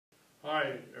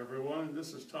Hi everyone,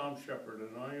 this is Tom Shepard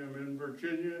and I am in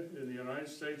Virginia in the United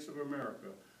States of America.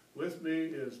 With me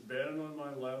is Ben on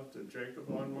my left and Jacob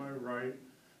on my right,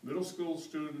 middle school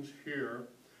students here,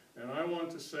 and I want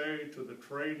to say to the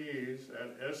trainees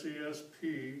at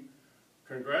SESP,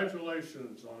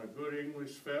 congratulations on a good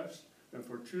English fest and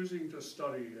for choosing to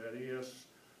study at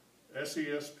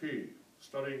SESP.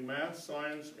 Studying math,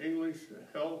 science, English,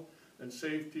 health, and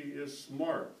safety is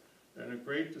smart and a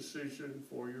great decision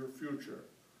for your future.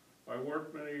 I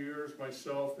worked many years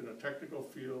myself in a technical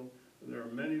field, and there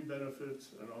are many benefits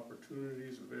and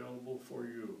opportunities available for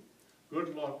you.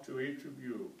 Good luck to each of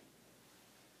you.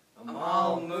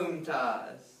 Amal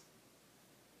Mumtaz.